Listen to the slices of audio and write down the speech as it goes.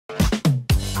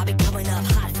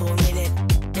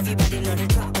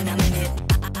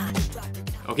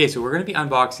Okay, so we're gonna be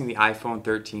unboxing the iPhone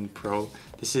 13 Pro.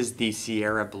 This is the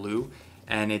Sierra Blue,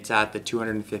 and it's at the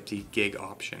 250 gig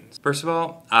options. First of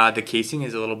all, the casing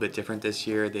is a little bit different this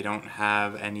year. They don't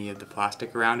have any of the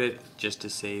plastic around it, just to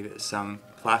save some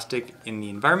plastic in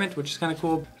the environment, which is kind of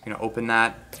cool. I'm gonna open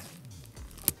that.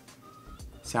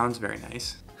 Sounds very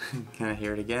nice. Can I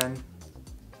hear it again?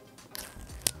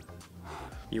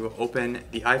 You will open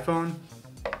the iPhone.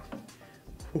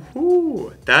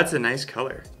 Woohoo! That's a nice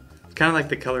color. It's kind of like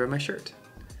the color of my shirt.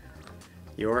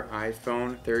 Your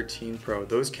iPhone 13 Pro.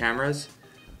 Those cameras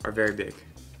are very big.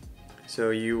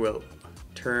 So you will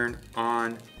turn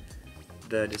on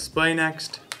the display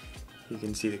next. You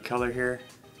can see the color here.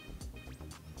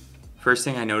 First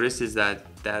thing I noticed is that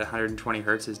 120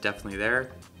 Hertz is definitely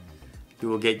there. You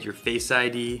will get your Face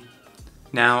ID.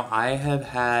 Now, I have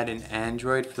had an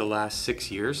Android for the last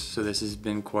 6 years, so this has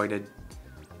been quite a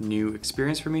new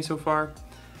experience for me so far.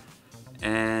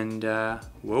 And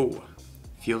whoa,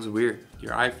 feels weird.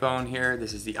 Your iPhone here,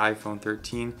 this is the iPhone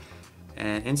 13,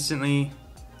 and instantly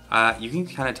you can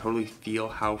kind of totally feel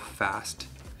how fast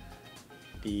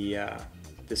the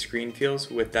screen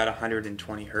feels with that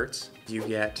 120 Hertz. You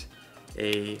get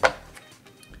a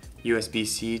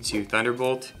USB-C to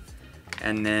Thunderbolt,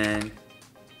 and then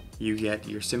you get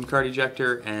your SIM card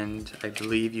ejector, and I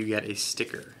believe you get a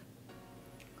sticker.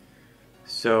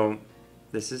 So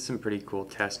this is some pretty cool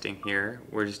testing here.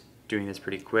 We're just doing this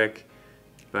pretty quick,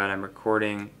 but I'm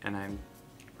recording, and I'm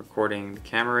recording the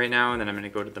camera right now, and then I'm gonna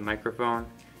go to the microphone,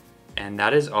 and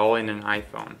that is all in an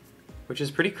iPhone, which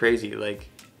is pretty crazy. Like,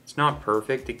 it's not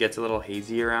perfect, it gets a little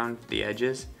hazy around the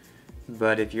edges,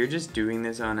 but if you're just doing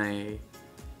this on a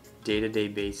day-to-day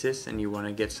basis and you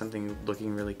wanna get something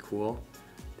looking really cool,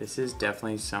 this is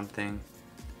definitely something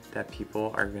that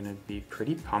people are gonna be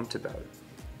pretty pumped about.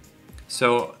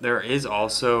 So there is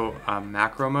also a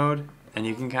macro mode, and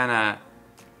you can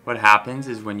what happens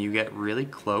is when you get really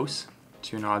close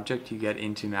to an object, you get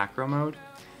into macro mode,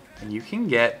 and you can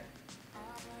get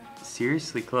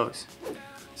seriously close.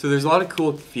 So there's a lot of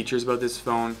cool features about this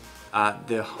phone.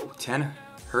 The 10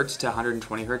 Hertz to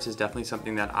 120 Hertz is definitely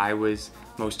something that I was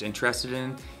most interested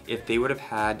in. If they would have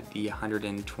had the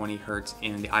 120 Hertz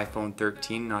in the iPhone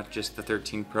 13, not just the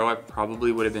 13 Pro, I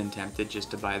probably would have been tempted just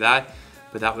to buy that,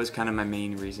 but that was kind of my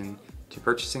main reason to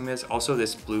purchasing this. Also,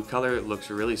 this blue color looks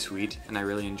really sweet and I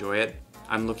really enjoy it.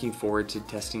 I'm looking forward to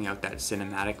testing out that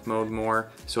cinematic mode more.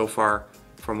 So far,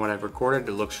 from what I've recorded,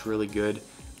 it looks really good,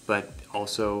 but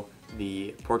also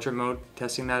the portrait mode,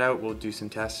 testing that out, we'll do some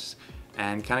tests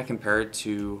and kind of compare it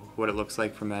to what it looks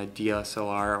like from a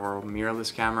DSLR or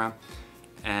mirrorless camera,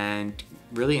 and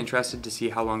really interested to see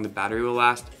how long the battery will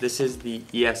last. This is the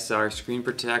ESR Screen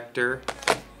Protector,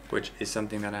 which is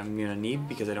something that I'm gonna need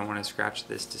because I don't want to scratch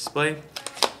this display.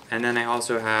 And then I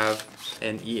also have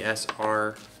an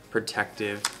ESR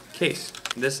protective case.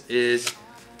 This is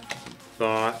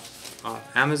bought off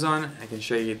Amazon. I can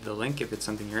show you the link if it's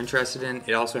something you're interested in.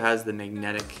 It also has the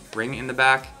magnetic ring in the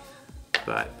back,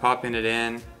 but popping it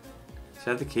in,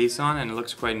 set the case on, and it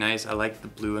looks quite nice. I like the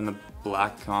blue and the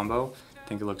black combo. I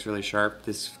think it looks really sharp.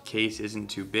 This case isn't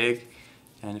too big,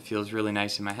 and it feels really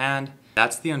nice in my hand.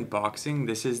 That's the unboxing.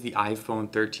 This is the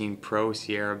iPhone 13 Pro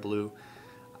Sierra Blue.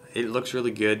 It looks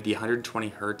really good. The 120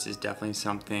 Hertz is definitely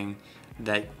something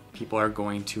that people are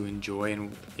going to enjoy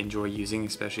and enjoy using,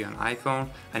 especially on iPhone.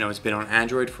 I know it's been on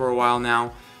Android for a while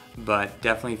now, but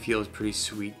definitely feels pretty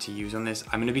sweet to use on this.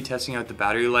 I'm gonna be testing out the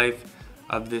battery life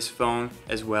of this phone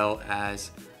as well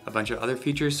as a bunch of other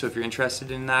features. So if you're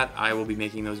interested in that, I will be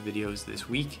making those videos this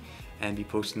week and be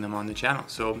posting them on the channel.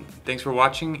 So thanks for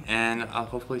watching, and I'll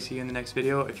hopefully see you in the next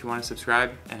video. If you want to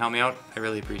subscribe and help me out, I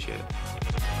really appreciate it.